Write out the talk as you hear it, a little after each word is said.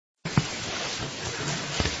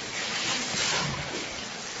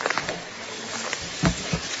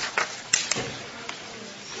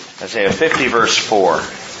Isaiah 50 verse 4.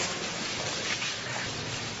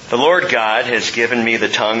 The Lord God has given me the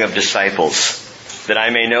tongue of disciples, that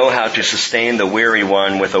I may know how to sustain the weary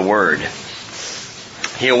one with a word.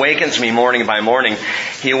 He awakens me morning by morning.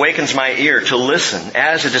 He awakens my ear to listen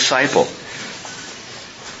as a disciple.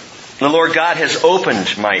 The Lord God has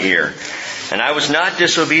opened my ear, and I was not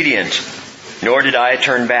disobedient, nor did I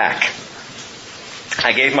turn back.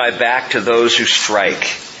 I gave my back to those who strike,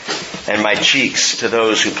 and my cheeks to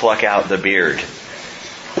those who pluck out the beard.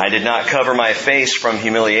 I did not cover my face from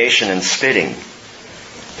humiliation and spitting.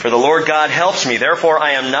 For the Lord God helps me, therefore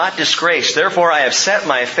I am not disgraced. Therefore I have set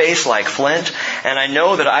my face like flint, and I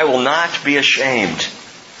know that I will not be ashamed.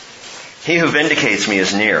 He who vindicates me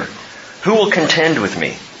is near. Who will contend with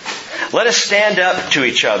me? Let us stand up to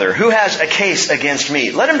each other. Who has a case against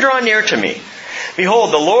me? Let him draw near to me.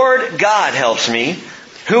 Behold, the Lord God helps me.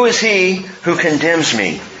 Who is he who condemns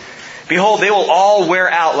me? Behold, they will all wear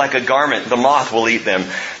out like a garment. The moth will eat them.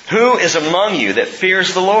 Who is among you that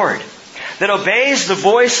fears the Lord, that obeys the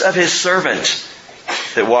voice of his servant,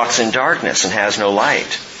 that walks in darkness and has no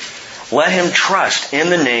light? Let him trust in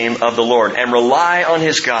the name of the Lord and rely on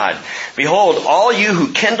his God. Behold, all you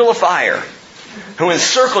who kindle a fire, who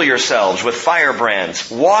encircle yourselves with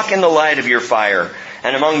firebrands, walk in the light of your fire,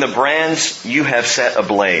 and among the brands you have set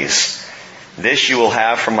ablaze. This you will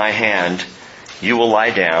have from my hand. You will lie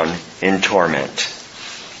down in torment.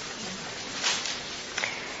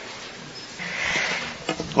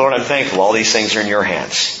 Lord, I'm thankful all these things are in your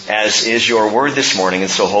hands, as is your word this morning. And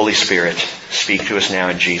so, Holy Spirit, speak to us now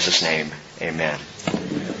in Jesus' name. Amen.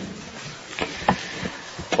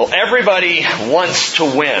 Well, everybody wants to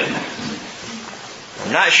win.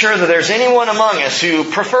 I'm not sure that there's anyone among us who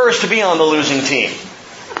prefers to be on the losing team,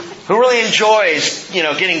 who really enjoys,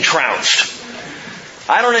 getting trounced.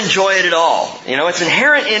 I don't enjoy it at all. It's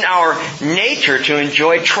inherent in our nature to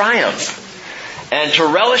enjoy triumph and to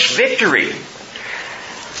relish victory.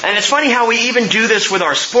 And it's funny how we even do this with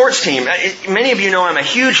our sports team. Many of you know I'm a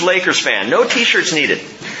huge Lakers fan. No t-shirts needed.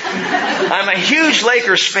 I'm a huge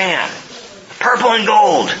Lakers fan. Purple and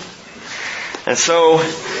gold. And so,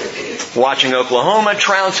 watching Oklahoma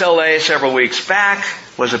trounce LA several weeks back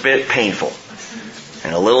was a bit painful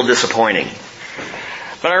and a little disappointing.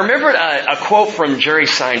 But I remembered a quote from Jerry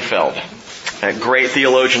Seinfeld, a great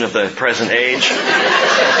theologian of the present age,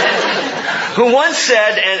 who once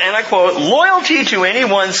said, and I quote, "Loyalty to any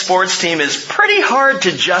one sports team is pretty hard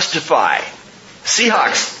to justify."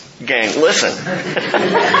 Seahawks gang, listen.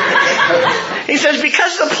 He says,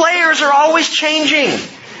 because the players are always changing,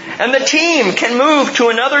 and the team can move to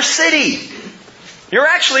another city. You're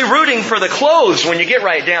actually rooting for the clothes when you get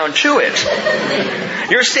right down to it.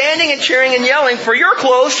 You're standing and cheering and yelling for your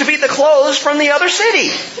clothes to beat the clothes from the other city.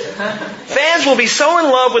 Fans will be so in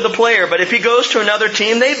love with the player, but if he goes to another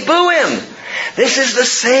team, they boo him. This is the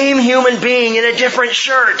same human being in a different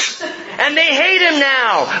shirt. And they hate him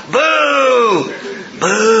now. Boo!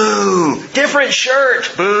 Boo! Different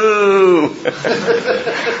shirt. Boo!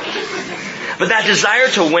 But that desire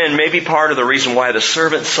to win may be part of the reason why the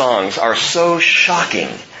servant songs are so shocking.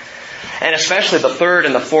 And especially the third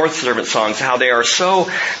and the fourth servant songs, how they are so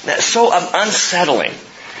unsettling.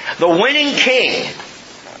 The winning king,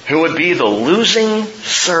 who would be the losing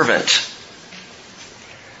servant.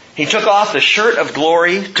 He took off the shirt of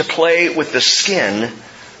glory to play with the skin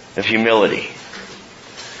of humility.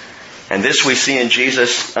 And this we see in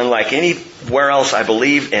Jesus, unlike anywhere else, I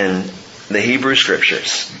believe, in the Hebrew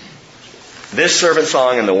Scriptures. This servant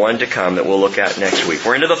song and the one to come that we'll look at next week.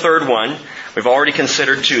 We're into the third one. We've already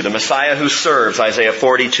considered two. The Messiah who serves, Isaiah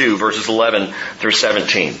 42, verses 11 through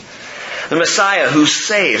 17. The Messiah who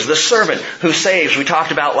saves, the servant who saves, we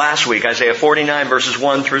talked about last week, Isaiah 49, verses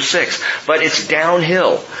 1 through 6. But it's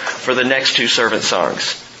downhill for the next two servant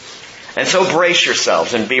songs. And so brace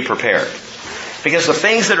yourselves and be prepared. Because the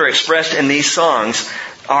things that are expressed in these songs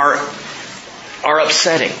are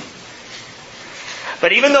upsetting.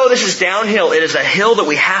 But even though this is downhill, it is a hill that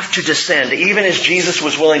we have to descend, even as Jesus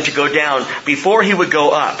was willing to go down before He would go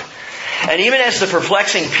up. And even as the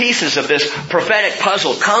perplexing pieces of this prophetic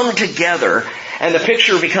puzzle come together and the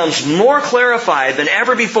picture becomes more clarified than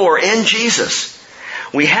ever before in Jesus,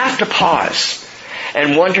 we have to pause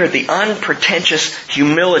and wonder at the unpretentious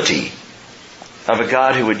humility of a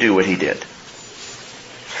God who would do what He did.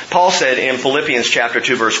 Paul said in Philippians chapter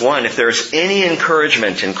 2 verse 1, if there's any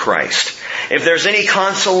encouragement in Christ, if there's any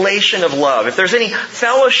consolation of love, if there's any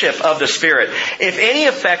fellowship of the Spirit, if any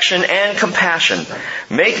affection and compassion,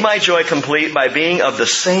 make my joy complete by being of the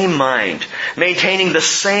same mind, maintaining the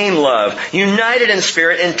same love, united in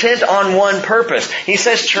spirit, intent on one purpose. He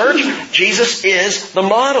says, church, Jesus is the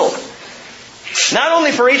model. Not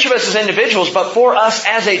only for each of us as individuals, but for us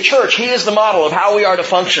as a church. He is the model of how we are to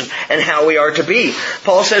function and how we are to be.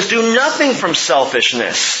 Paul says, do nothing from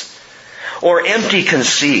selfishness or empty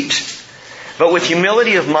conceit, but with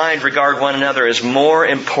humility of mind regard one another as more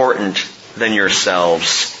important than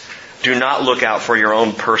yourselves. Do not look out for your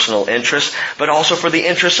own personal interests, but also for the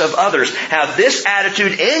interests of others. Have this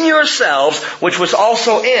attitude in yourselves, which was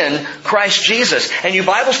also in Christ Jesus. And you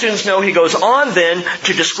Bible students know he goes on then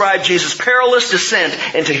to describe Jesus' perilous descent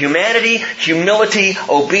into humanity, humility,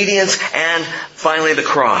 obedience, and finally the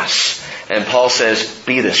cross. And Paul says,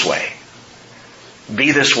 be this way.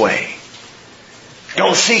 Be this way.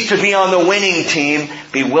 Don't seek to be on the winning team.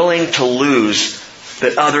 Be willing to lose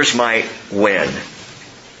that others might win.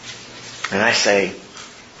 And I say,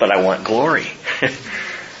 but I want glory.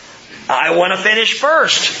 I want to finish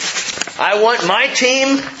first. I want my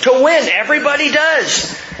team to win. Everybody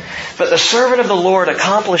does. But the servant of the Lord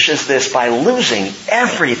accomplishes this by losing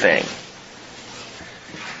everything.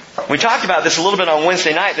 We talked about this a little bit on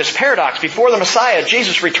Wednesday night, this paradox. Before the Messiah,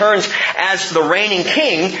 Jesus returns as the reigning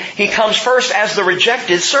king. He comes first as the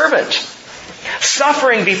rejected servant.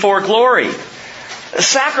 Suffering before glory.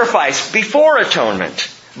 Sacrifice before atonement.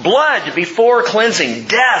 Blood before cleansing.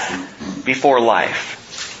 Death before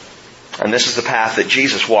life. And this is the path that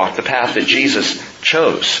Jesus walked, the path that Jesus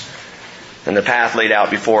chose, and the path laid out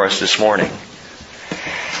before us this morning.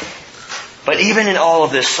 But even in all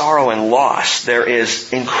of this sorrow and loss, there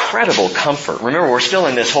is incredible comfort. Remember, we're still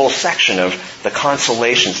in this whole section of the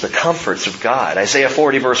consolations, the comforts of God. Isaiah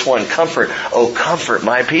 40 verse 1, comfort, oh comfort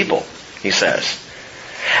my people, he says.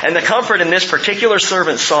 And the comfort in this particular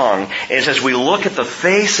servant song is as we look at the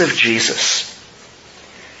face of Jesus,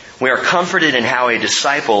 we are comforted in how a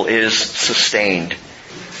disciple is sustained.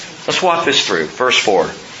 Let's walk this through. Verse 4.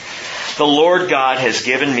 The Lord God has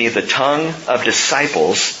given me the tongue of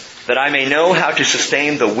disciples that I may know how to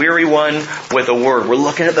sustain the weary one with a word. We're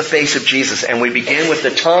looking at the face of Jesus, and we begin with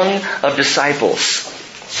the tongue of disciples.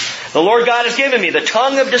 The Lord God has given me the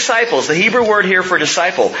tongue of disciples. The Hebrew word here for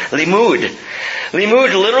disciple, limud.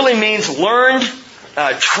 Limud literally means learned,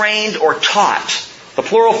 trained, or taught. The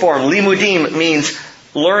plural form, limudim, means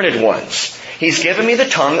learned ones. He's given me the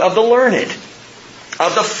tongue of the learned,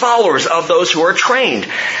 of the followers, of those who are trained.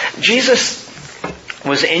 Jesus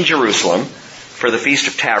was in Jerusalem for the Feast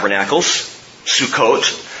of Tabernacles,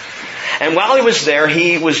 Sukkot. And while he was there,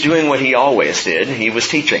 he was doing what he always did. He was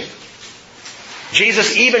teaching.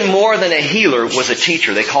 Jesus, even more than a healer, was a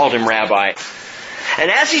teacher. They called him rabbi.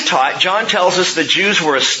 And as he taught, John tells us the Jews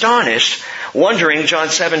were astonished, wondering, John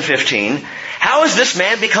 7:15, how has this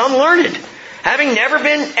man become learned? Having never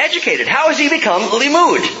been educated, how has he become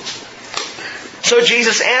limud? So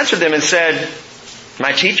Jesus answered them and said,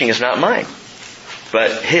 my teaching is not mine,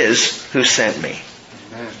 but his who sent me.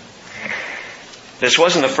 Amen. This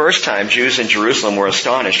wasn't the first time Jews in Jerusalem were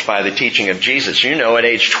astonished by the teaching of Jesus. You know, at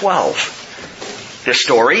age 12. This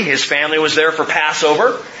story, his family was there for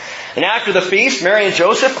Passover. And after the feast, Mary and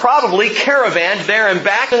Joseph probably caravanned there and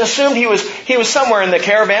back and assumed he was somewhere in the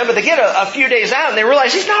caravan, but they get a few days out and they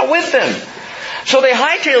realize he's not with them. So they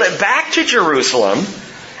hightail it back to Jerusalem,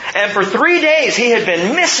 and for 3 days he had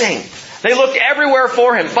been missing. They looked everywhere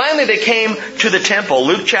for him. Finally they came to the temple.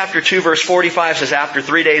 Luke chapter 2 verse 45 says, after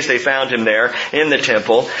 3 days they found him there in the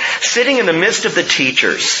temple, sitting in the midst of the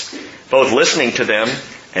teachers, both listening to them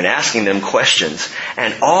and asking them questions.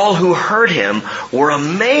 And all who heard him were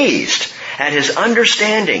amazed at his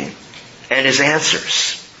understanding and his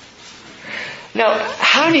answers. Now,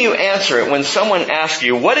 how do you answer it when someone asks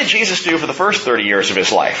you, what did Jesus do for the first 30 years of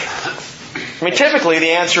his life? I mean, typically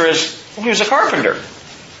the answer is, he was a carpenter.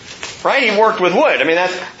 Right? He worked with wood. I mean,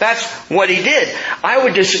 that's what he did. I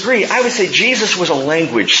would disagree. I would say Jesus was a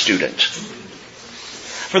language student.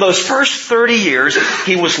 For those first 30 years,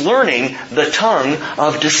 he was learning the tongue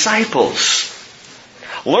of disciples.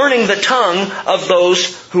 Learning the tongue of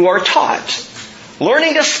those who are taught.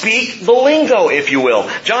 Learning to speak the lingo, if you will.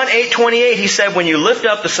 John 8:28, he said, when you lift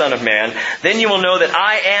up the Son of Man, then you will know that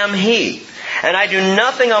I am He. And I do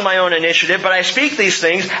nothing on my own initiative, but I speak these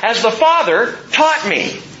things as the Father taught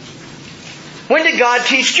me. When did God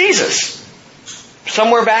teach Jesus?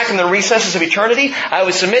 Somewhere back in the recesses of eternity? I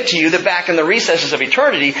would submit to you that back in the recesses of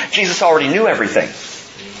eternity, Jesus already knew everything.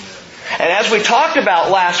 And as we talked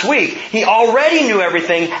about last week, He already knew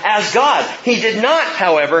everything as God. He did not,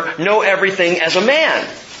 however, know everything as a man.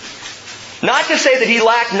 Not to say that He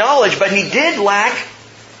lacked knowledge, but He did lack,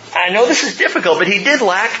 I know this is difficult, but He did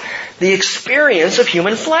lack the experience of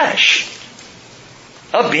human flesh.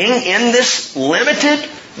 Of being in this limited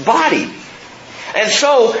body. And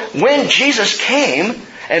so, when Jesus came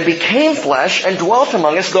and became flesh and dwelt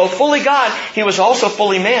among us. Though fully God, He was also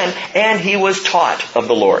fully man, and He was taught of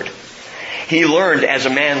the Lord. He learned as a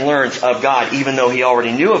man learns of God, even though He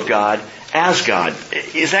already knew of God as God.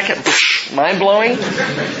 Is that mind-blowing?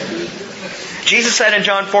 Jesus said in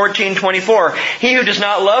John 14:24, He who does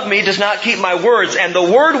not love me does not keep my words, and the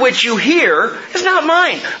word which you hear is not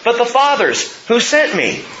mine, but the Father's who sent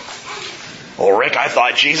me. Well, Rick, I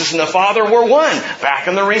thought Jesus and the Father were one, back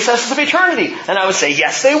in the recesses of eternity. And I would say,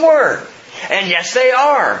 yes, they were. And yes, they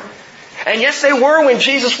are. And yes, they were when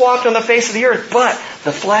Jesus walked on the face of the earth. But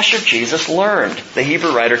the flesh of Jesus learned. The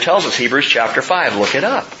Hebrew writer tells us, Hebrews chapter 5, look it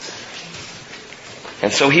up.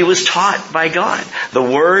 And so He was taught by God. The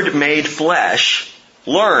Word made flesh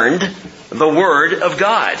learned the Word of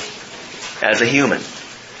God as a human.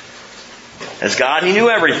 As God, He knew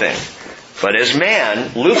everything. But as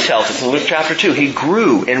man, Luke tells us in Luke chapter 2, He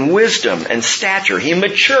grew in wisdom and stature. He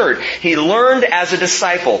matured. He learned as a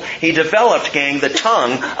disciple. He developed, gang, the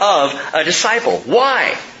tongue of a disciple.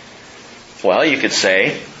 Why? Well, you could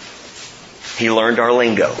say, He learned our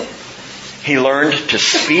lingo. He learned to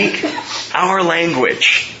speak our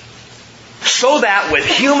language. So that with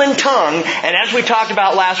human tongue, and as we talked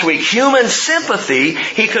about last week, human sympathy,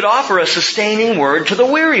 He could offer a sustaining word to the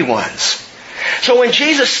weary ones. So when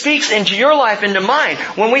Jesus speaks into your life, into mine,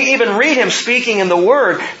 when we even read Him speaking in the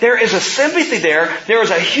Word, there is a sympathy there, there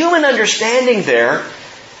is a human understanding there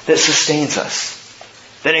that sustains us,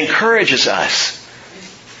 that encourages us,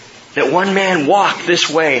 that one man walked this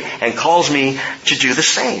way and calls me to do the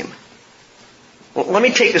same. Well, let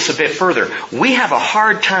me take this a bit further. We have a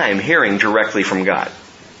hard time hearing directly from God.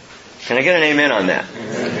 Can I get an amen on that?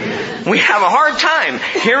 Amen. We have a hard time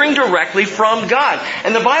hearing directly from God.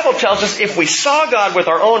 And the Bible tells us if we saw God with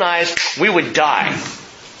our own eyes, we would die.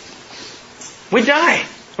 We'd die.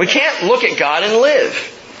 We can't look at God and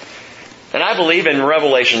live. And I believe in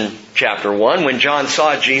Revelation chapter 1, when John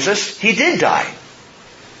saw Jesus, he did die.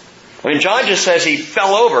 When John just says he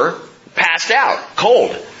fell over, passed out,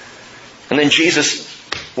 cold. And then Jesus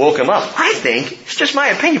woke him up. I think, it's just my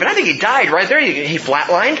opinion, but I think he died right there. He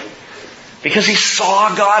flatlined. Because he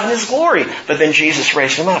saw God in His glory. But then Jesus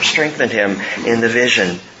raised him up, strengthened him in the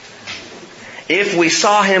vision. If we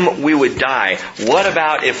saw Him, we would die. What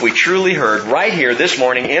about if we truly heard right here this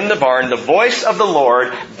morning in the barn the voice of the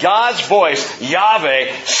Lord, God's voice,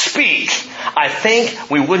 Yahweh, speak? I think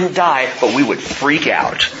we wouldn't die, but we would freak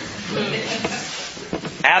out.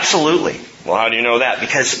 Absolutely. Well, how do you know that?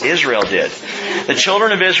 Because Israel did. The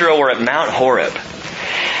children of Israel were at Mount Horeb.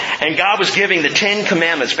 And God was giving the 10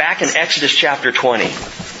 Commandments back in Exodus chapter 20.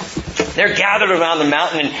 They're gathered around the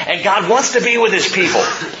mountain, and God wants to be with His people.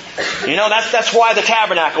 You know, that's why the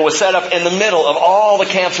tabernacle was set up in the middle of all the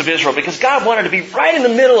camps of Israel, because God wanted to be right in the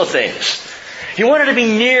middle of things. He wanted to be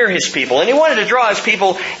near His people, and He wanted to draw His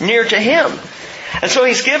people near to Him. And so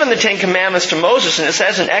He's given the 10 Commandments to Moses, and it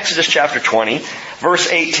says in Exodus chapter 20,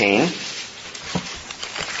 verse 18,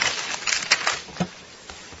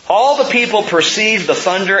 all the people perceived the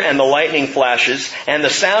thunder and the lightning flashes and the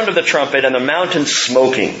sound of the trumpet and the mountain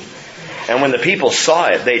smoking. And when the people saw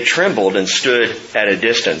it, they trembled and stood at a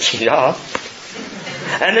distance. Yeah.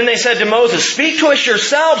 And then they said to Moses, speak to us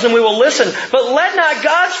yourselves and we will listen, but let not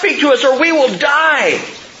God speak to us or we will die.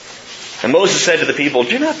 And Moses said to the people,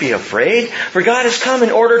 do not be afraid, for God has come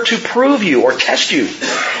in order to prove you or test you,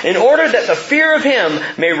 in order that the fear of Him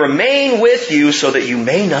may remain with you so that you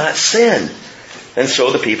may not sin. And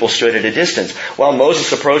so the people stood at a distance, while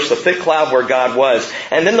Moses approached the thick cloud where God was.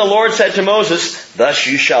 And then the Lord said to Moses, thus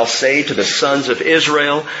you shall say to the sons of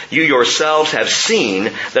Israel, you yourselves have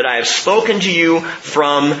seen that I have spoken to you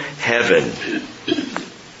from heaven.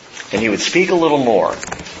 And he would speak a little more.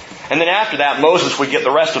 And then after that, Moses would get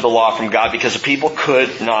the rest of the law from God because the people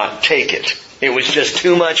could not take it. It was just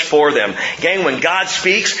too much for them. Gang, when God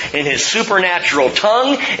speaks in His supernatural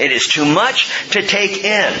tongue, it is too much to take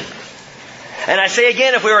in. And I say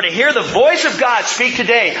again, if we were to hear the voice of God speak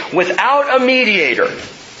today without a mediator,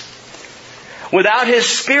 without His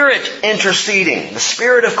Spirit interceding, the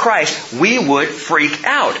Spirit of Christ, we would freak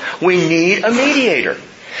out. We need a mediator.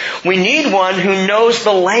 We need one who knows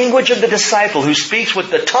the language of the disciple, who speaks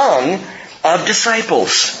with the tongue of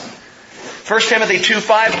disciples. 1 Timothy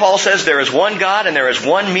 2:5, Paul says, there is one God and there is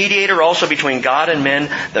one mediator also between God and men,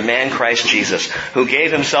 the man Christ Jesus, who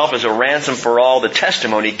gave Himself as a ransom for all, the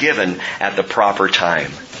testimony given at the proper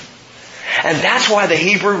time. And that's why the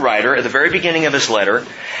Hebrew writer, at the very beginning of his letter,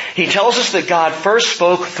 he tells us that God first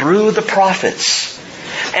spoke through the prophets.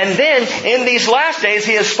 And then, in these last days,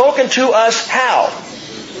 He has spoken to us how?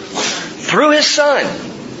 Through His Son.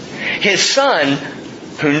 His Son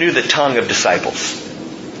who knew the tongue of disciples.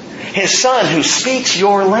 His Son who speaks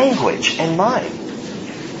your language and mine.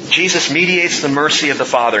 Jesus mediates the mercy of the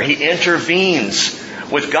Father. He intervenes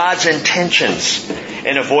with God's intentions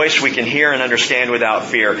in a voice we can hear and understand without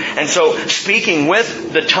fear. And so, speaking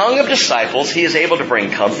with the tongue of disciples, He is able to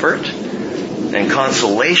bring comfort and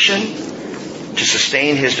consolation to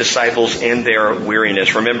sustain His disciples in their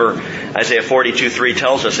weariness. Remember, Isaiah 42:3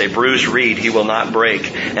 tells us, a bruised reed He will not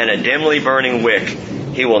break, and a dimly burning wick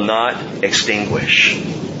He will not extinguish.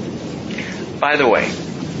 By the way,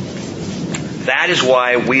 that is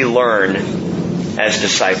why we learn as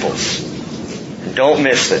disciples. Don't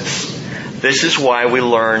miss this. This is why we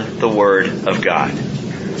learn the Word of God.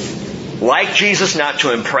 Like Jesus, not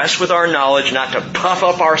to impress with our knowledge, not to puff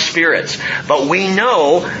up our spirits, but we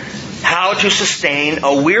know how to sustain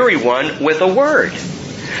a weary one with a Word.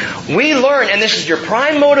 We learn, and this is your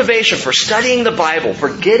prime motivation for studying the Bible, for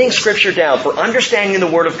getting Scripture down, for understanding the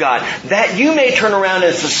Word of God, that you may turn around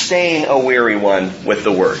and sustain a weary one with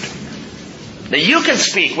the Word. That you can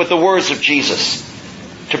speak with the words of Jesus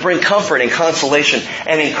to bring comfort and consolation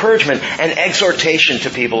and encouragement and exhortation to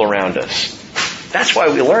people around us. That's why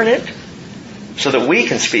we learn it, so that we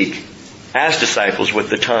can speak as disciples with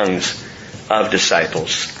the tongues of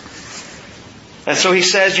disciples. And so He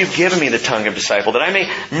says, you've given me the tongue of disciple, that I may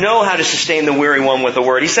know how to sustain the weary one with the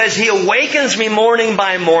Word. He says, He awakens me morning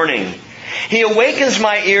by morning. He awakens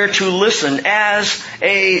my ear to listen as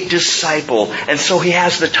a disciple. And so He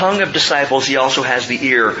has the tongue of disciples. He also has the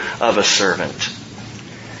ear of a servant.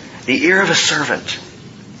 The ear of a servant.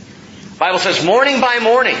 The Bible says, morning by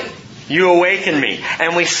morning, you awaken me.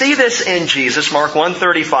 And we see this in Jesus, Mark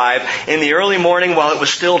 1:35. In the early morning, while it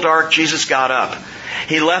was still dark, Jesus got up.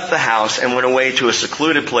 He left the house and went away to a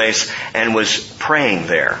secluded place and was praying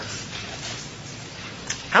there.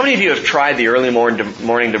 How many of you have tried the early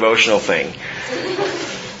morning devotional thing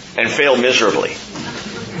and failed miserably?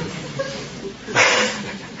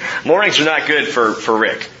 Mornings are not good for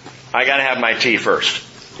Rick. I got to have my tea first.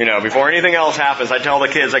 Before anything else happens, I tell the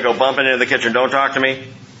kids, I go bumping into the kitchen, don't talk to me.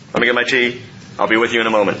 Let me get my tea. I'll be with you in a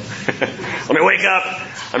moment. Let me wake up.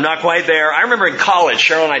 I'm not quite there. I remember in college,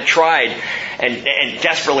 Cheryl and I tried and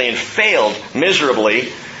desperately and failed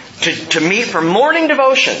miserably to meet for morning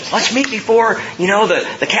devotions. Let's meet before,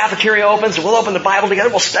 the cafeteria opens, and we'll open the Bible together,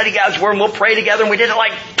 we'll study God's Word, and we'll pray together, and we did it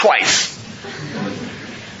like twice.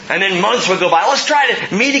 And then months would go by. Let's try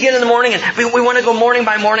to meet again in the morning, and we want to go morning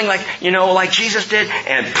by morning like Jesus did,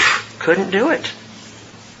 and couldn't do it.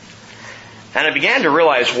 And I began to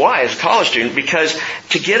realize why as a college student, because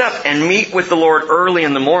to get up and meet with the Lord early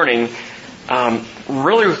in the morning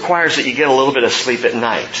really requires that you get a little bit of sleep at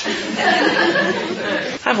night.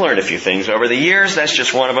 I've learned a few things over the years. That's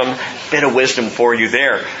just one of them. Bit of wisdom for you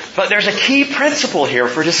there. But there's a key principle here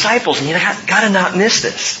for disciples, and you got to not miss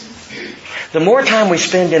this. The more time we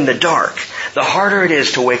spend in the dark, the harder it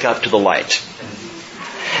is to wake up to the light.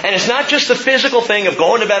 And it's not just the physical thing of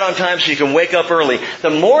going to bed on time so you can wake up early. The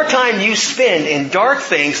more time you spend in dark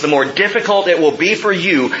things, the more difficult it will be for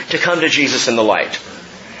you to come to Jesus in the light.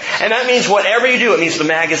 And that means whatever you do. It means the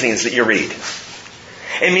magazines that you read.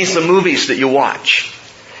 It means the movies that you watch.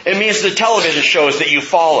 It means the television shows that you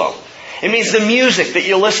follow. It means the music that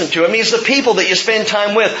you listen to. It means the people that you spend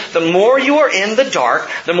time with. The more you are in the dark,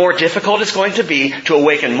 the more difficult it's going to be to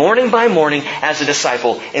awaken morning by morning as a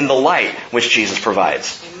disciple in the light which Jesus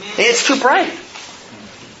provides. Amen. It's too bright.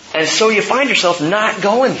 And so you find yourself not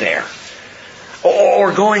going there.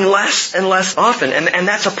 Or going less and less often. And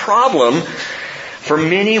that's a problem for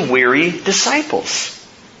many weary disciples.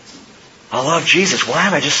 I love Jesus. Why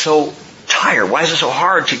am I just so tired? Why is it so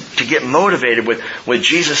hard to get motivated with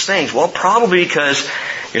Jesus things? Well, probably because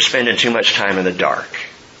you're spending too much time in the dark.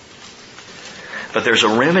 But there's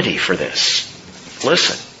a remedy for this.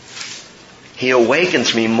 Listen. He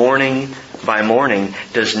awakens me morning by morning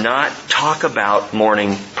does not talk about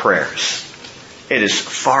morning prayers. It is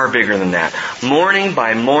far bigger than that. Morning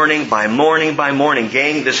by morning by morning by morning.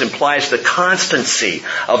 Gang, this implies the constancy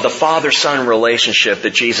of the Father-Son relationship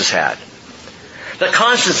that Jesus had. The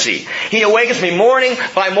constancy. He awakens me morning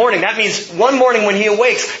by morning. That means one morning when He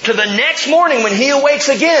awakes to the next morning when He awakes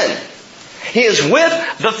again. He is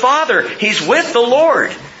with the Father. He's with the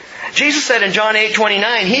Lord. Jesus said in John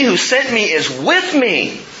 8:29, He who sent me is with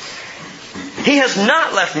me. He has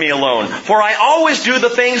not left me alone, for I always do the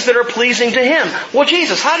things that are pleasing to Him. Well,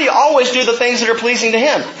 Jesus, how do you always do the things that are pleasing to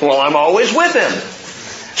Him? Well, I'm always with Him.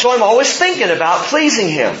 So I'm always thinking about pleasing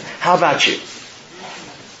Him. How about you?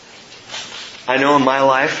 I know in my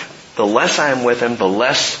life, the less I am with Him, the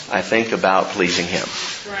less I think about pleasing Him.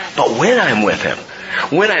 But when I'm with Him,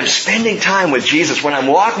 When I'm spending time with Jesus, when I'm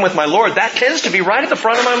walking with my Lord, that tends to be right at the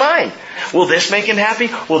front of my mind. Will this make Him happy?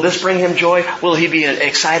 Will this bring Him joy? Will He be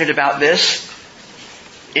excited about this?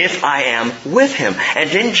 If I am with Him. And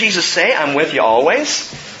didn't Jesus say, I'm with you always?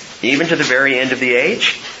 Even to the very end of the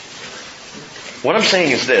age? What I'm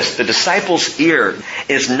saying is this. The disciple's ear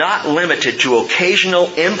is not limited to occasional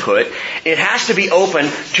input. It has to be open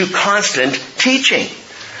to constant teaching.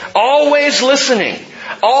 Always listening.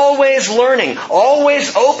 Always learning.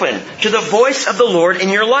 Always open to the voice of the Lord in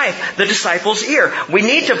your life. The disciple's ear. We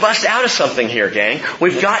need to bust out of something here, gang.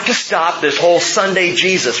 We've got to stop this whole Sunday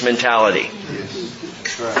Jesus mentality.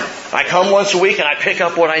 I come once a week and I pick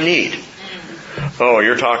up what I need. Oh,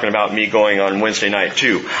 you're talking about me going on Wednesday night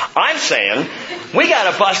too. I'm saying we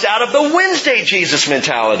got to bust out of the Wednesday Jesus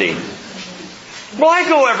mentality. Well, I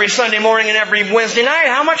go every Sunday morning and every Wednesday night.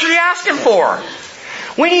 How much are you asking for?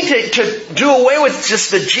 We need to do away with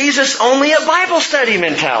just the Jesus only at Bible study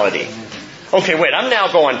mentality. Okay, wait, I'm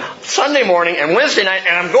now going Sunday morning and Wednesday night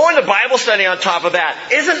and I'm going to Bible study on top of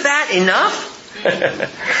that. Isn't that enough?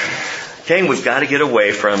 Okay, we've got to get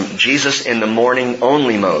away from Jesus in the morning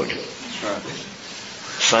only mode.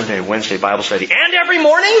 Sunday, Wednesday, Bible study, and every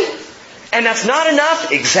morning? And that's not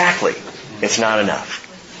enough? Exactly. It's not enough.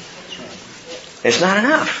 It's not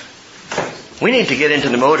enough. We need to get into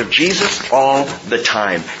the mode of Jesus all the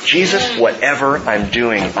time. Jesus, whatever I'm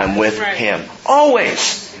doing, I'm with Him.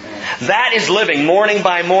 Always. That is living morning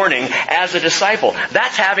by morning as a disciple.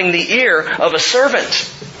 That's having the ear of a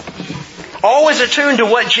servant. Always attuned to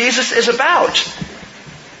what Jesus is about.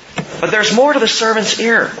 But there's more to the servant's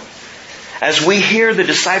ear. As we hear the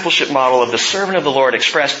discipleship model of the servant of the Lord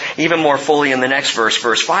expressed even more fully in the next verse,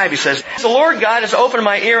 verse 5, he says, the Lord God has opened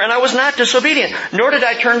my ear and I was not disobedient, nor did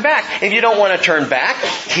I turn back. If you don't want to turn back,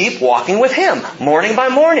 keep walking with Him, morning by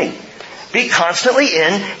morning. Be constantly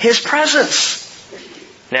in His presence.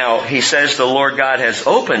 Now, he says the Lord God has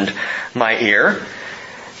opened my ear.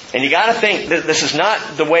 And you got to think that this is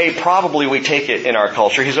not the way probably we take it in our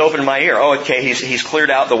culture. He's opened my ear. Oh, okay, he's cleared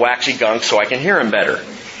out the waxy gunk so I can hear Him better.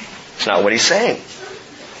 It's not what he's saying.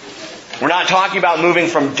 We're not talking about moving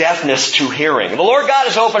from deafness to hearing. The Lord God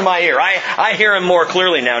has opened my ear. I hear Him more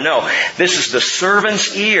clearly now. No, this is the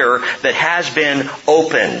servant's ear that has been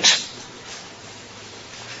opened.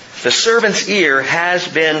 The servant's ear has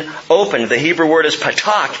been opened. The Hebrew word is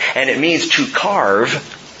patak, and it means to carve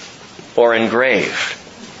or engrave.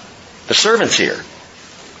 The servant's ear.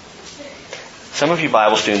 Some of you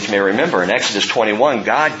Bible students may remember in Exodus 21,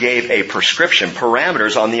 God gave a prescription,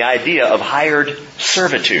 parameters on the idea of hired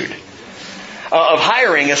servitude. Of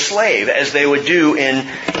hiring a slave, as they would do in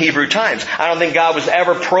Hebrew times. I don't think God was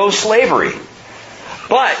ever pro-slavery.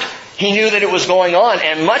 But He knew that it was going on,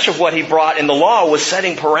 and much of what He brought in the law was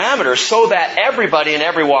setting parameters so that everybody in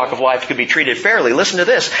every walk of life could be treated fairly. Listen to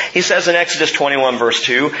this. He says in Exodus 21 verse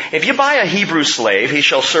 2, if you buy a Hebrew slave, he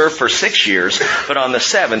shall serve for 6 years, but on the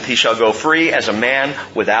 7th he shall go free as a man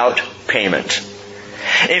without payment.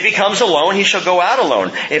 If he comes alone, he shall go out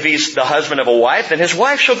alone. If he's the husband of a wife, then his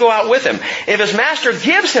wife shall go out with him. If his master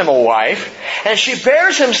gives him a wife, and she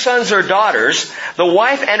bears him sons or daughters, the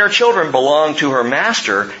wife and her children belong to her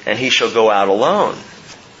master, and he shall go out alone.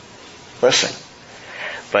 Listen.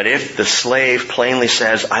 But if the slave plainly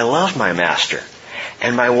says, I love my master,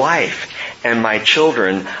 and my wife, and my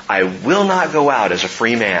children, I will not go out as a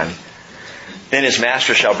free man, then his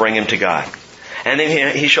master shall bring him to God. And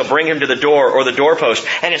then he shall bring him to the door or the doorpost,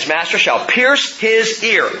 and his master shall pierce his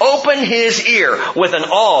ear, open his ear with an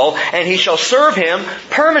awl, and he shall serve him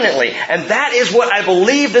permanently. And that is what I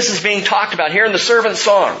believe this is being talked about here in the servant's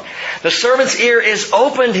song. The servant's ear is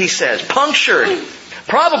opened, he says, punctured,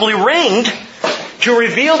 probably ringed, to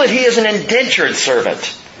reveal that he is an indentured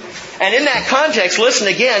servant. And in that context, listen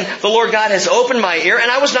again, the Lord God has opened my ear, and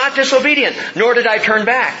I was not disobedient, nor did I turn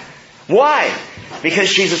back. Why?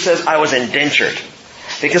 Because Jesus says, I was indentured.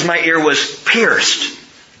 Because my ear was pierced.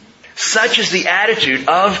 Such is the attitude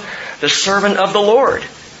of the servant of the Lord.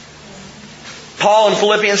 Paul in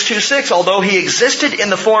Philippians 2:6, although He existed in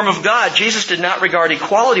the form of God, Jesus did not regard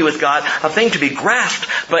equality with God a thing to be grasped,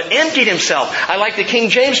 but emptied Himself. I like the King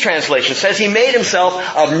James translation. It says He made Himself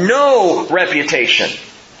of no reputation.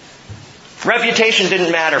 Reputation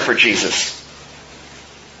didn't matter for Jesus.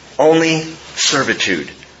 Only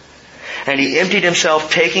servitude. And He emptied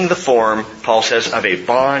Himself, taking the form, Paul says, of a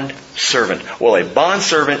bond servant. Well, a bond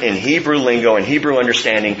servant in Hebrew lingo and Hebrew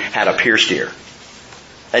understanding had a pierced ear.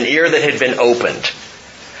 An ear that had been opened.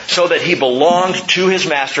 So that he belonged to his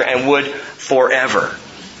master and would forever.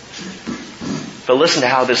 But listen to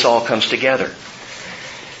how this all comes together.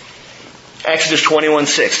 Exodus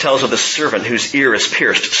 21:6 tells of the servant whose ear is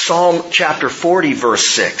pierced. Psalm chapter 40 verse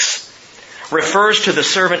 6 refers to the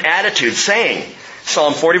servant attitude, saying,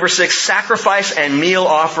 Psalm 40 verse 6, sacrifice and meal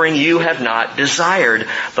offering you have not desired,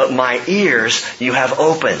 but my ears you have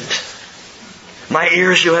opened. My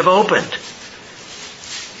ears you have opened.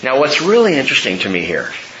 Now what's really interesting to me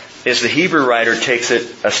here is the Hebrew writer takes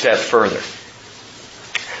it a step further.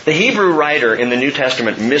 The Hebrew writer in the New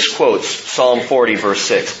Testament misquotes Psalm 40 verse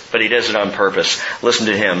 6, but he does it on purpose. Listen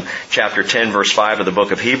to him, chapter 10 verse 5 of the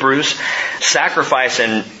book of Hebrews. Sacrifice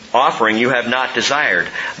and offering you have not desired,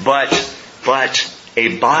 but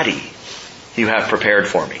a body you have prepared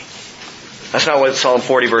for me. That's not what Psalm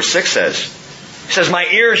 40 verse 6 says. It says, my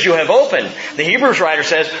ears you have opened. The Hebrews writer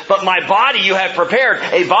says, but my body you have prepared.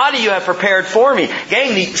 A body you have prepared for me.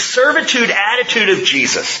 Gang, the servitude attitude of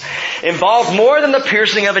Jesus involved more than the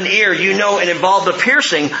piercing of an ear. You know, it involved the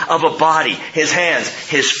piercing of a body. His hands,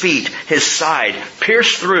 his feet, his side,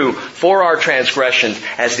 pierced through for our transgressions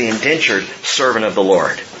as the indentured servant of the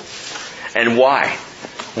Lord. And why?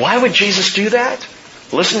 Why would Jesus do that?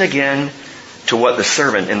 Listen again to what the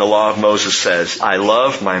servant in the law of Moses says. I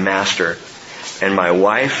love my master and my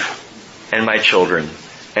wife and my children,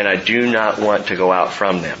 and I do not want to go out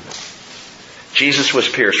from them. Jesus was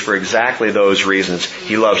pierced for exactly those reasons.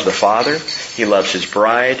 He loves the Father, He loves His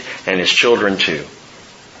bride, and His children too.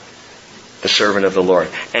 The servant of the Lord.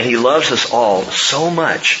 And He loves us all so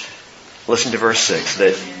much, listen to verse 6,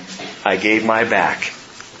 that I gave my back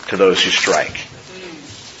to those who strike,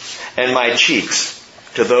 and my cheeks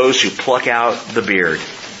to those who pluck out the beard.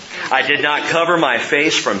 I did not cover my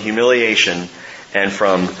face from humiliation and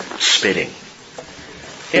from spitting.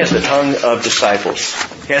 He has the tongue of disciples.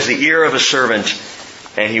 He has the ear of a servant,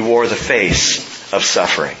 and He wore the face of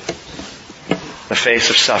suffering. The face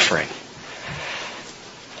of suffering.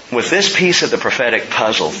 With this piece of the prophetic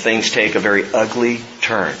puzzle, things take a very ugly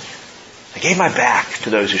turn. I gave my back to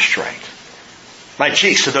those who strike, my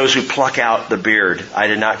cheeks to those who pluck out the beard. I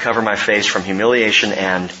did not cover my face from humiliation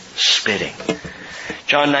and spitting.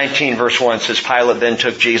 John 19 verse 1 says, Pilate then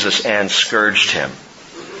took Jesus and scourged Him.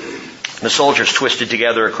 The soldiers twisted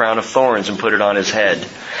together a crown of thorns and put it on His head,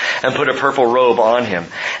 and put a purple robe on Him.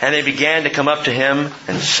 And they began to come up to Him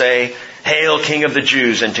and say, Hail, King of the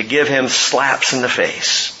Jews, and to give Him slaps in the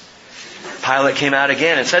face. Pilate came out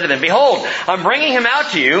again and said to them, Behold, I'm bringing Him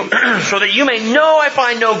out to you, so that you may know I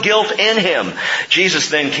find no guilt in Him. Jesus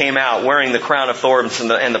then came out, wearing the crown of thorns and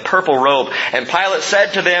the purple robe. And Pilate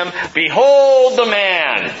said to them, Behold the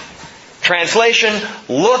man. Translation,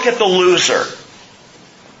 look at the loser.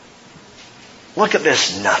 Look at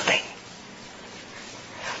this nothing.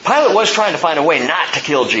 Pilate was trying to find a way not to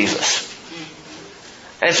kill Jesus.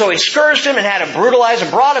 And so he scourged Him and had Him brutalized and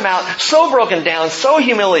brought Him out so broken down, so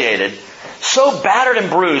humiliated, so battered and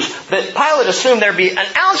bruised, that Pilate assumed there'd be an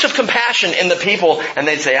ounce of compassion in the people, and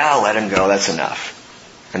they'd say, let Him go, that's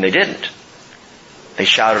enough. And they didn't. They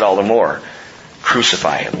shouted all the more,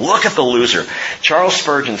 Crucify Him. Look at the loser. Charles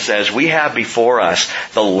Spurgeon says, we have before us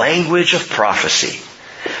the language of prophecy,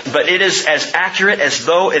 but it is as accurate as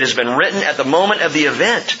though it has been written at the moment of the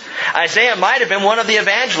event. Isaiah might have been one of the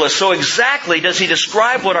evangelists, so exactly does he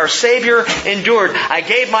describe what our Savior endured. I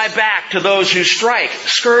gave my back to those who strike,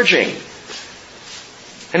 scourging.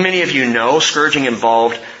 And many of you know scourging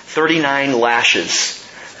involved 39 lashes.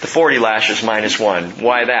 The 40 lashes minus 1.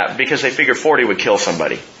 Why that? Because they figured 40 would kill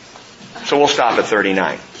somebody. So we'll stop at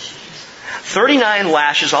 39. 39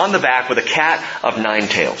 lashes on the back with a cat of 9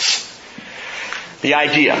 tails. The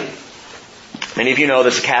idea, many of you know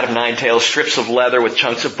this, a cat of 9 tails, strips of leather with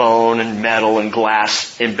chunks of bone and metal and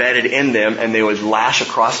glass embedded in them, and they would lash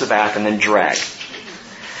across the back and then drag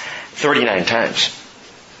 39 times.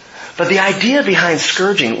 But the idea behind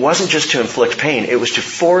scourging wasn't just to inflict pain, it was to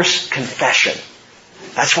force confession.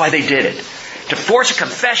 That's why they did it. To force a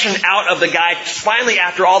confession out of the guy. Finally,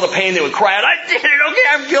 after all the pain, they would cry out, I did it, okay,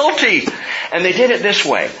 I'm guilty. And they did it this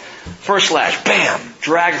way. First lash, bam,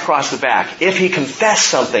 drag across the back. If he confessed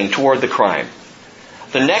something toward the crime,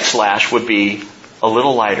 the next lash would be a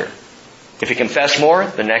little lighter. If he confessed more,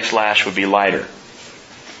 the next lash would be lighter.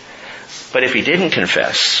 But if he didn't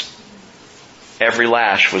confess, every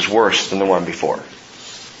lash was worse than the one before.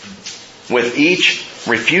 With each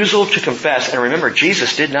refusal to confess, and remember,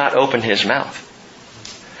 Jesus did not open His mouth.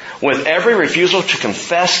 With every refusal to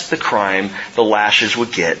confess the crime, the lashes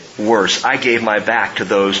would get worse. I gave my back to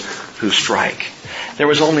those who strike. There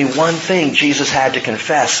was only one thing Jesus had to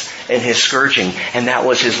confess in His scourging, and that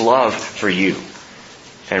was His love for you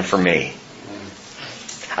and for me.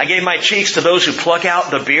 I gave my cheeks to those who pluck out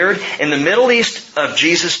the beard. In the Middle East of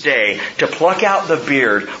Jesus' day, to pluck out the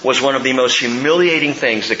beard was one of the most humiliating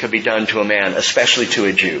things that could be done to a man, especially to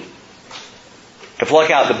a Jew. To pluck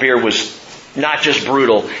out the beard was not just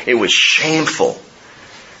brutal, it was shameful.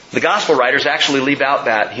 The gospel writers actually leave out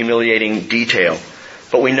that humiliating detail.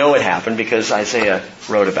 But we know it happened because Isaiah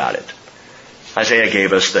wrote about it. Isaiah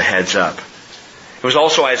gave us the heads up. It was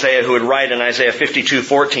also Isaiah who would write in Isaiah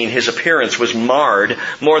 52:14, his appearance was marred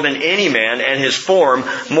more than any man, and his form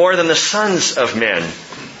more than the sons of men.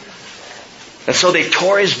 And so they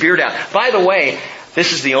tore his beard out. By the way,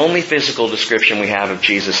 this is the only physical description we have of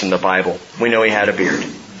Jesus in the Bible. We know he had a beard.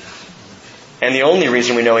 And the only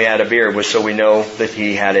reason we know he had a beard was so we know that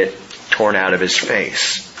he had it torn out of his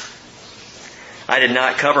face. I did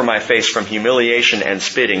not cover my face from humiliation and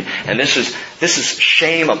spitting. And this is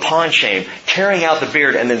shame upon shame, tearing out the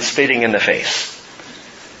beard and then spitting in the face.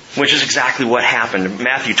 Which is exactly what happened.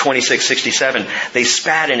 Matthew 26:67, they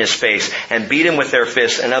spat in his face and beat him with their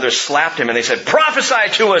fists, and others slapped him and they said, "Prophesy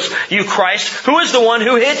to us, you Christ, who is the one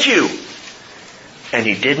who hit you?" And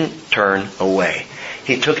he didn't turn away.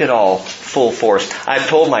 He took it all full force. I've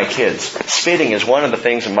told my kids, spitting is one of the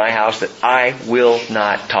things in my house that I will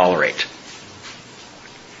not tolerate.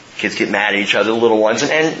 Kids get mad at each other, the little ones,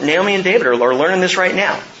 and Naomi and David are learning this right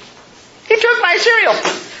now. He took my cereal!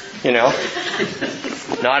 You know?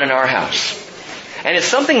 Not in our house. And it's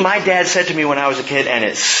something my dad said to me when I was a kid, and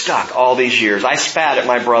it stuck all these years. I spat at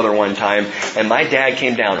my brother one time, and my dad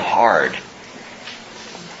came down hard.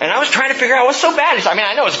 And I was trying to figure out what's so bad.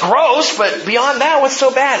 I know it's gross, but beyond that, what's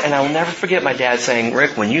so bad? And I will never forget my dad saying,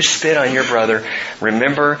 "Rick, when you spit on your brother,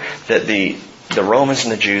 remember that the Romans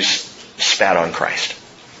and the Jews spat on Christ."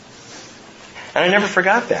 And I never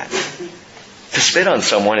forgot that. To spit on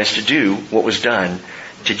someone is to do what was done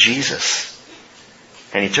to Jesus.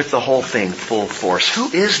 And he took the whole thing full force. Who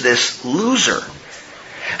is this loser?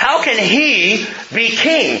 How can he be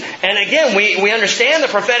king? And again, we understand the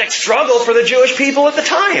prophetic struggle for the Jewish people at the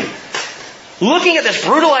time. Looking at this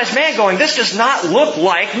brutalized man going, this does not look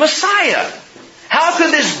like Messiah. How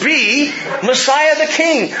could this be Messiah the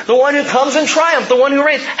King? The one who comes in triumph, the one who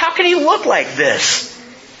reigns. How can he look like this?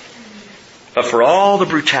 But for all the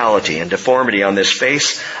brutality and deformity on this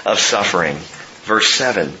face of suffering, verse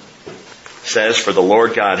 7 says, "For the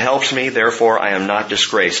Lord God helps me, therefore I am not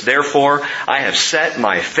disgraced. Therefore I have set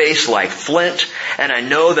my face like flint, and I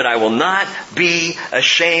know that I will not be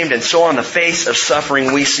ashamed." And so on the face of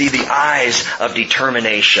suffering we see the eyes of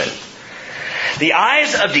determination. The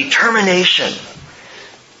eyes of determination.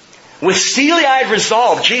 With steely-eyed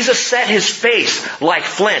resolve, Jesus set his face like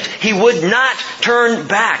flint. He would not turn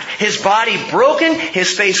back. His body broken,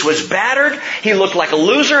 his face was battered. He looked like a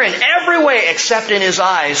loser in every way except in his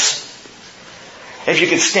eyes. If you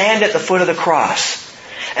could stand at the foot of the cross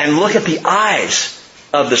and look at the eyes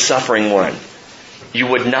of the suffering one, you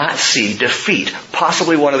would not see defeat.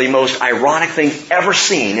 Possibly one of the most ironic things ever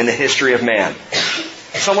seen in the history of man.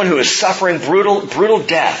 Someone who is suffering brutal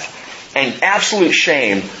death and absolute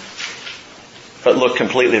shame, but looked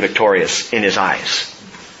completely victorious in his eyes.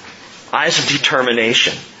 Eyes of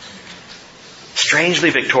determination. Strangely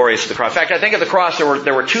victorious at the cross. In fact, I think at the cross there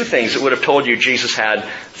were two things that would have told you Jesus had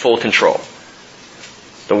full control.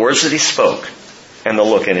 The words that he spoke and the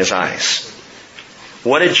look in his eyes.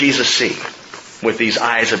 What did Jesus see with these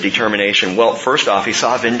eyes of determination? Well, first off, he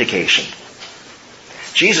saw vindication.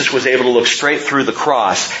 Jesus was able to look straight through the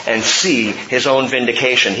cross and see his own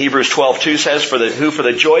vindication. Hebrews 12:2 says, who for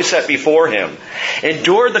the joy set before him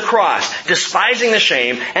endured the cross, despising the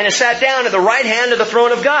shame, and has sat down at the right hand of the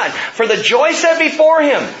throne of God. For the joy set before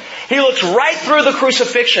him, he looks right through the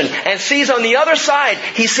crucifixion and sees on the other side,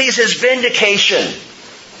 he sees his vindication.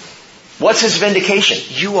 What's his vindication?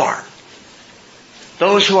 You are.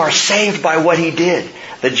 Those who are saved by what he did.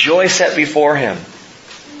 The joy set before him.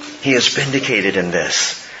 He is vindicated in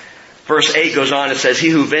this. Verse 8 goes on, it says, "He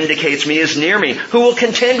who vindicates me is near me. Who will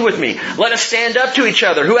contend with me? Let us stand up to each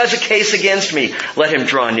other. Who has a case against me? Let him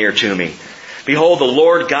draw near to me. Behold, the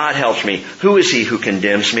Lord God helps me. Who is he who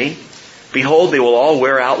condemns me? Behold, they will all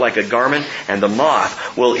wear out like a garment, and the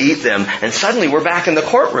moth will eat them." And suddenly we're back in the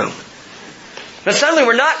courtroom. But suddenly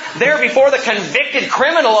we're not there before the convicted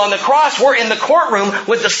criminal on the cross. We're in the courtroom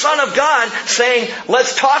with the Son of God saying,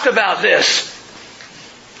 let's talk about this.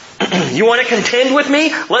 You want to contend with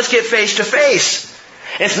me? Let's get face to face.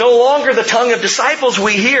 It's no longer the tongue of disciples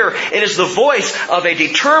we hear. It is the voice of a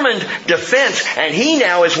determined defense. And he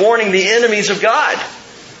now is warning the enemies of God.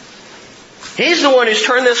 He's the one who's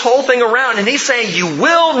turned this whole thing around. And he's saying, you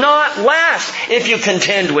will not last if you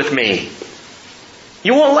contend with me.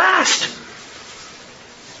 You won't last.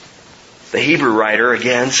 The Hebrew writer,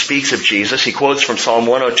 again, speaks of Jesus. He quotes from Psalm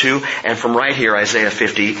 102 and from right here, Isaiah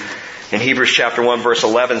 50, in Hebrews chapter 1, verse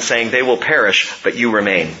 11, saying, "They will perish, but you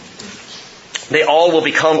remain. They all will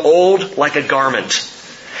become old like a garment.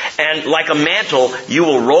 And like a mantle, you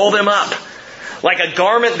will roll them up. Like a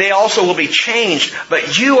garment, they also will be changed,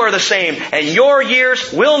 but you are the same, and your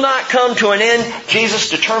years will not come to an end." Jesus'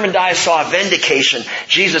 determined eyes saw vindication.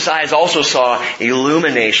 Jesus' eyes also saw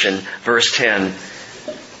illumination. Verse 10.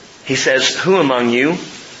 He says, "Who among you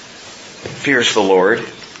fears the Lord,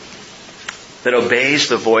 that obeys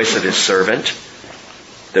the voice of His servant,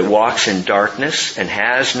 that walks in darkness and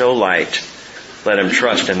has no light? Let him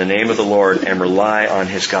trust in the name of the Lord and rely on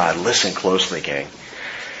his God." Listen closely, gang.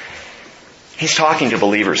 He's talking to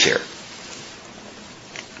believers here.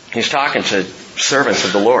 He's talking to servants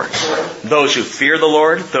of the Lord. Those who fear the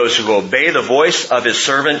Lord, those who obey the voice of His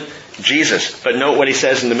servant, Jesus. But note what He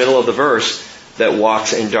says in the middle of the verse, that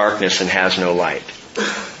walks in darkness and has no light.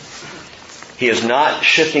 He is not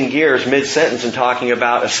shifting gears mid-sentence and talking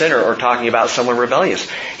about a sinner or talking about someone rebellious.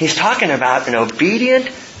 He's talking about an obedient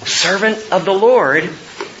servant of the Lord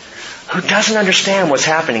who doesn't understand what's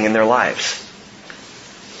happening in their lives,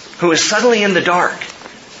 who is suddenly in the dark.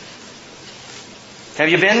 Have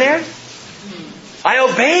you been there? I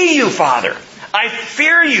obey you, Father. I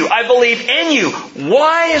fear you. I believe in you.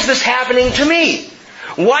 Why is this happening to me?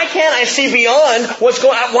 Why can't I see beyond what's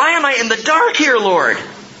going on? Why am I in the dark here, Lord?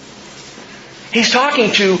 He's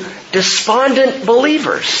talking to despondent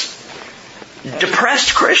believers,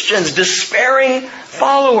 depressed Christians, despairing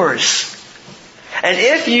followers. And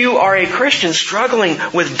if you are a Christian struggling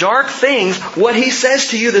with dark things, what He says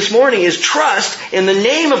to you this morning is trust in the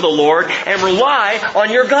name of the Lord and rely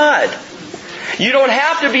on your God. You don't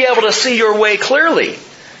have to be able to see your way clearly.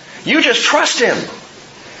 You just trust Him.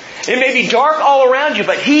 It may be dark all around you,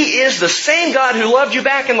 but He is the same God who loved you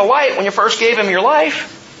back in the light when you first gave Him your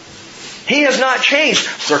life. He has not changed.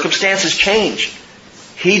 Circumstances change.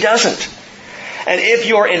 He doesn't. And if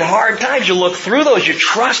you're in hard times, you look through those, you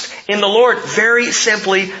trust in the Lord. Very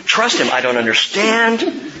simply, trust Him. I don't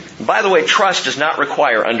understand. By the way, trust does not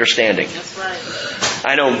require understanding. That's right.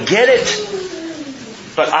 I don't get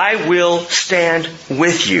it, but I will stand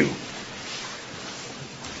with you.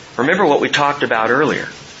 Remember what we talked about earlier.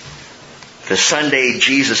 The Sunday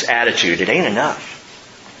Jesus attitude. It ain't enough.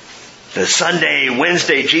 The Sunday,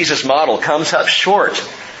 Wednesday Jesus model comes up short.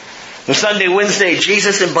 The Sunday, Wednesday,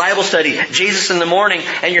 Jesus in Bible study, Jesus in the morning,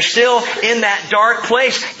 and you're still in that dark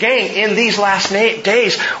place. Gang, in these last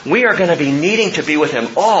days, we are going to be needing to be with Him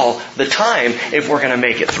all the time if we're going to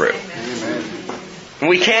make it through.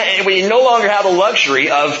 Amen. We no longer have the luxury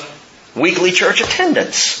of weekly church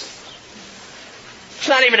attendance. It's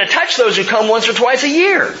not even to touch those who come once or twice a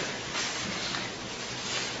year.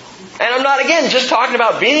 And I'm not, again, just talking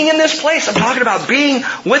about being in this place. I'm talking about being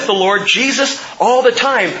with the Lord Jesus all the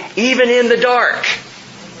time, even in the dark.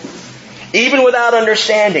 Even without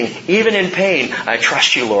understanding, even in pain. I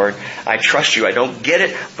trust you, Lord. I trust you. I don't get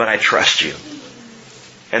it, but I trust you.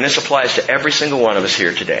 And this applies to every single one of us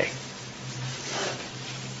here today.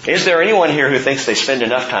 Is there anyone here who thinks they spend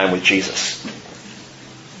enough time with Jesus?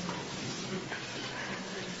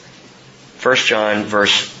 1 John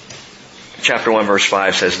chapter 1 verse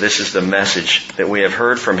 5 says, "This is the message that we have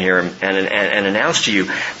heard from Him and announced to you,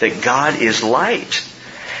 that God is light,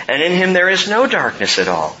 and in Him there is no darkness at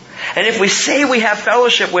all. And if we say we have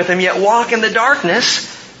fellowship with Him, yet walk in the darkness,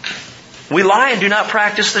 we lie and do not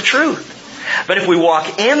practice the truth. But if we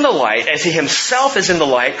walk in the light, as He Himself is in the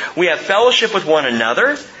light, we have fellowship with one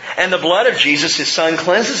another, and the blood of Jesus, His Son,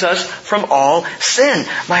 cleanses us from all sin."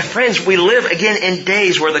 My friends, we live again in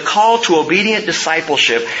days where the call to obedient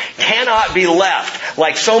discipleship cannot be left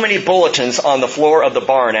like so many bulletins on the floor of the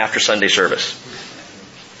barn after Sunday service.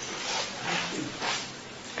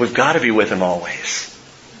 We've got to be with Him always.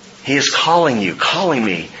 He is calling you, calling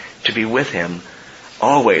me to be with Him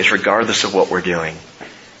always, regardless of what we're doing.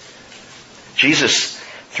 Jesus,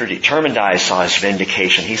 through determined eyes, saw His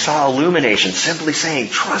vindication. He saw illumination, simply saying,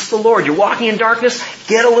 trust the Lord. You're walking in darkness,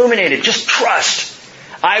 get illuminated. Just trust.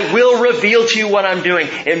 I will reveal to you what I'm doing.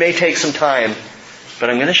 It may take some time,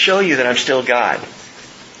 but I'm going to show you that I'm still God.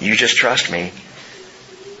 You just trust me.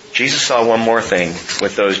 Jesus saw one more thing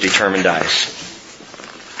with those determined eyes.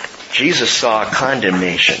 Jesus saw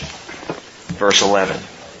condemnation. Verse 11.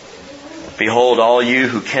 "Behold, all you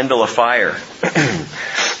who kindle a fire,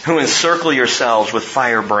 who encircle yourselves with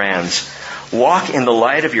firebrands, walk in the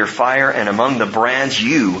light of your fire, and among the brands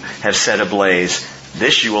you have set ablaze.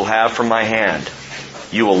 This you will have from my hand.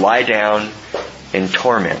 You will lie down in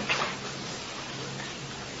torment."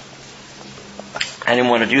 I didn't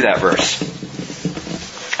want to do that verse.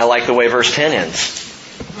 I like the way verse 10 ends.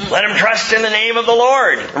 Let him trust in the name of the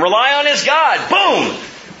Lord and rely on his God. Boom!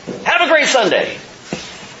 Have a great Sunday.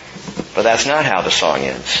 But that's not how the song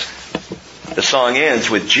ends. The song ends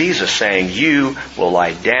with Jesus saying, you will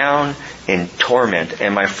lie down in torment.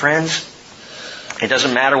 And my friends, it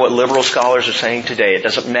doesn't matter what liberal scholars are saying today. It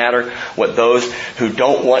doesn't matter what those who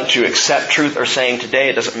don't want to accept truth are saying today.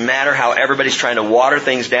 It doesn't matter how everybody's trying to water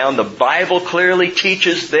things down. The Bible clearly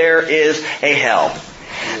teaches there is a hell.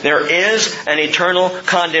 There is an eternal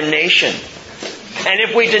condemnation. And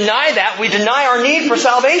if we deny that, we deny our need for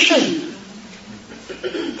salvation.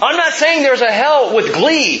 I'm not saying there's a hell with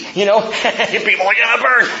glee, people are going to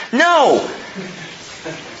burn. No.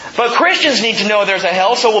 But Christians need to know there's a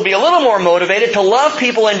hell, so we'll be a little more motivated to love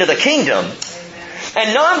people into the kingdom.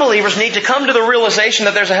 And non-believers need to come to the realization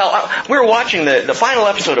that there's a hell. We were watching the final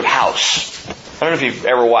episode of House. I don't know if you've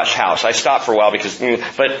ever watched House. I stopped for a while but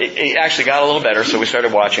it actually got a little better, so we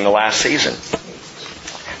started watching the last season.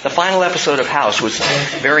 The final episode of House was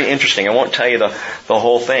very interesting. I won't tell you the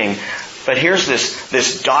whole thing. But here's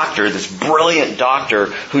this doctor, this brilliant doctor,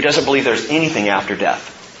 who doesn't believe there's anything after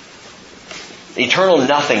death. Eternal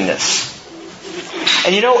nothingness.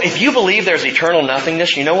 And if you believe there's eternal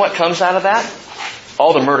nothingness, you know what comes out of that?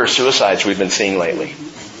 All the murder-suicides we've been seeing lately.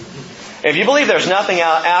 If you believe there's nothing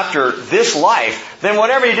out after this life, then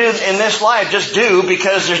whatever you do in this life, just do,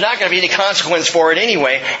 because there's not going to be any consequence for it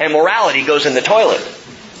anyway, and morality goes in the toilet.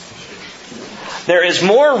 There is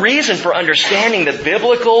more reason for understanding the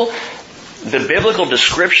biblical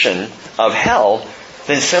description of hell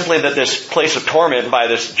than simply that this place of torment by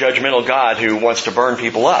this judgmental God who wants to burn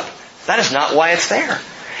people up. That is not why it's there.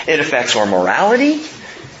 It affects our morality.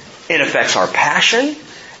 It affects our passion.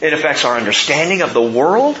 It affects our understanding of the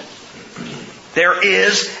world. There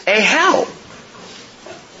is a hell.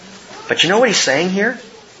 But you know what he's saying here?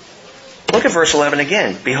 Look at verse 11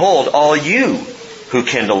 again. Behold, all you who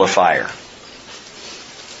kindle a fire.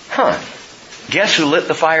 Guess who lit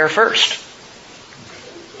the fire first?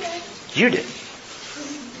 You did.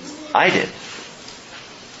 I did.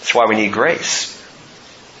 That's why we need grace.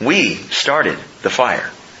 We started the fire.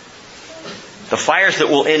 The fires that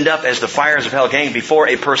will end up as the fires of hell. Gang, before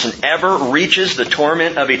a person ever reaches the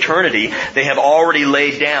torment of eternity, they have already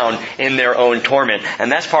laid down in their own torment. And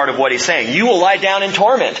that's part of what he's saying. You will lie down in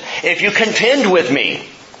torment if you contend with me.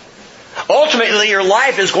 Ultimately, your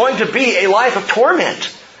life is going to be a life of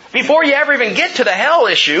torment. Before you ever even get to the hell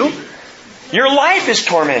issue, your life is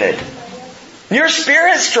tormented. Your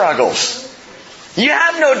spirit struggles. You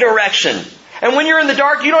have no direction. And when you're in the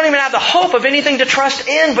dark, you don't even have the hope of anything to trust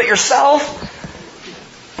in but yourself.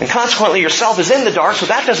 And consequently, yourself is in the dark, so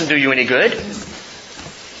that doesn't do you any good.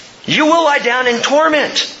 You will lie down in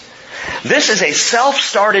torment. This is a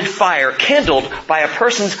self-started fire kindled by a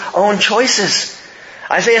person's own choices.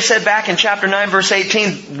 Isaiah said back in chapter 9, verse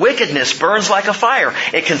 18, wickedness burns like a fire.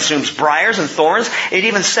 It consumes briars and thorns. It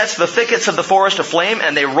even sets the thickets of the forest aflame,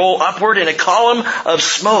 and they roll upward in a column of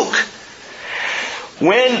smoke.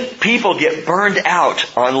 When people get burned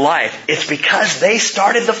out on life, it's because they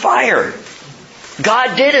started the fire.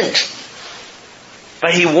 God didn't.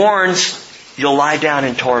 But He warns, you'll lie down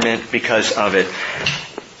in torment because of it.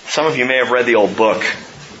 Some of you may have read the old book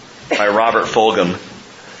by Robert Fulghum.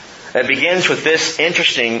 It begins with this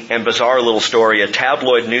interesting and bizarre little story. A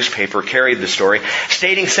tabloid newspaper carried the story,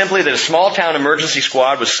 stating simply that a small town emergency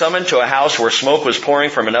squad was summoned to a house where smoke was pouring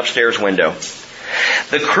from an upstairs window.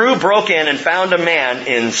 The crew broke in and found a man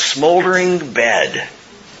in smoldering bed.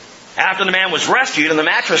 After the man was rescued and the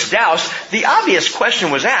mattress doused, the obvious question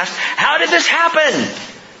was asked, how did this happen?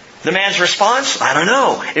 The man's response, I don't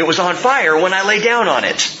know. It was on fire when I lay down on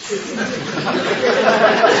it.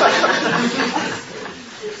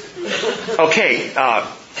 Okay,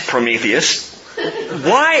 Prometheus,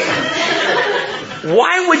 why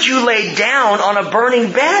would you lay down on a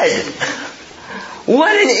burning bed?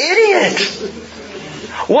 What an idiot!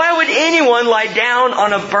 Why would anyone lie down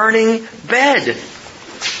on a burning bed?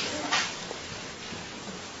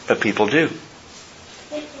 But people do.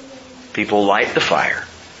 People light the fire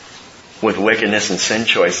with wickedness and sin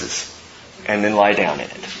choices and then lie down in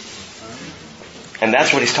it. And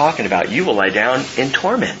that's what he's talking about. You will lie down in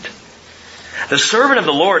torment. The servant of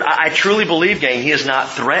the Lord, I truly believe, gang, he is not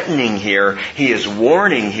threatening here. He is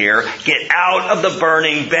warning here. Get out of the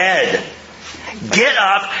burning bed. Get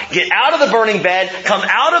up, get out of the burning bed, come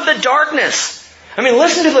out of the darkness. I mean,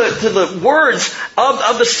 listen to the words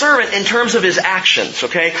of the servant in terms of his actions,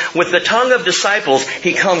 okay? With the tongue of disciples,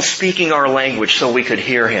 he comes speaking our language so we could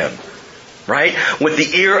hear him. Right? With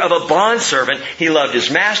the ear of a bondservant, he loved his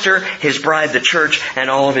master, his bride, the church, and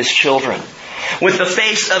all of his children. With the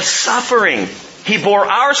face of suffering, He bore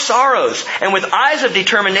our sorrows, and with eyes of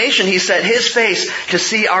determination, He set His face to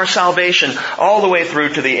see our salvation all the way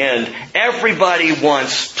through to the end. Everybody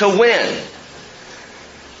wants to win.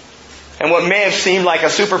 And what may have seemed like a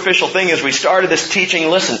superficial thing as we started this teaching,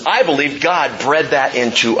 listen, I believe God bred that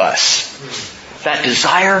into us. That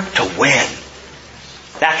desire to win.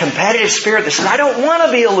 That competitive spirit that says, I don't want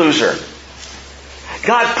to be a loser.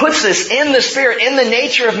 God puts this in the spirit, in the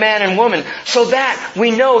nature of man and woman, so that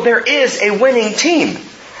we know there is a winning team.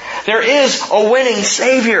 There is a winning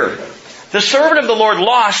Savior. The servant of the Lord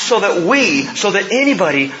lost so that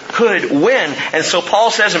anybody could win. And so Paul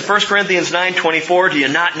says in 1 Corinthians 9:24, do you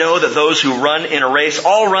not know that those who run in a race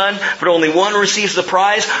all run, but only one receives the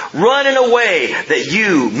prize? Run in a way that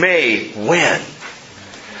you may win.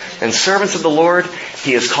 And servants of the Lord,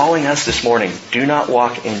 He is calling us this morning, do not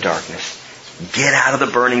walk in darkness. Get out of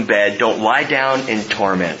the burning bed. Don't lie down in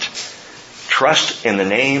torment. Trust in the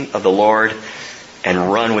name of the Lord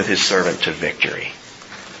and run with His servant to victory.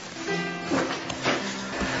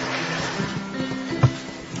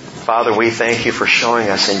 Father, we thank You for showing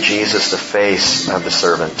us in Jesus the face of the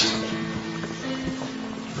servant.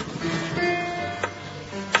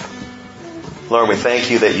 Lord, we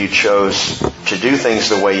thank You that You chose to do things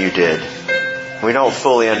the way You did. We don't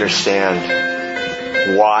fully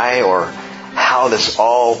understand why or how this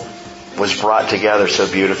all was brought together so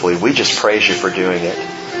beautifully. We just praise You for doing it.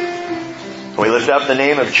 We lift up the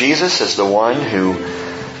name of Jesus as the one who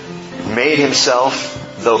made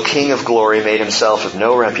Himself, though King of glory, made Himself of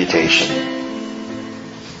no reputation.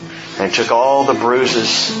 And took all the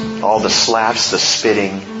bruises, all the slaps, the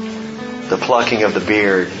spitting, the plucking of the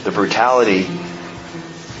beard, the brutality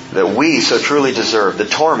that we so truly deserve, the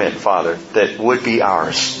torment, Father, that would be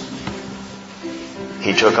ours.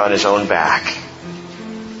 He took on His own back.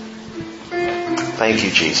 Thank You,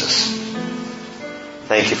 Jesus.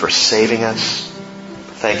 Thank You for saving us.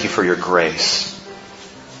 Thank You for Your grace.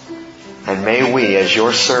 And may we, as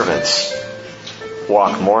Your servants,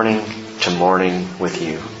 walk morning to morning with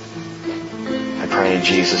You. I pray in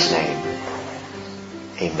Jesus' name.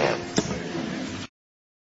 Amen.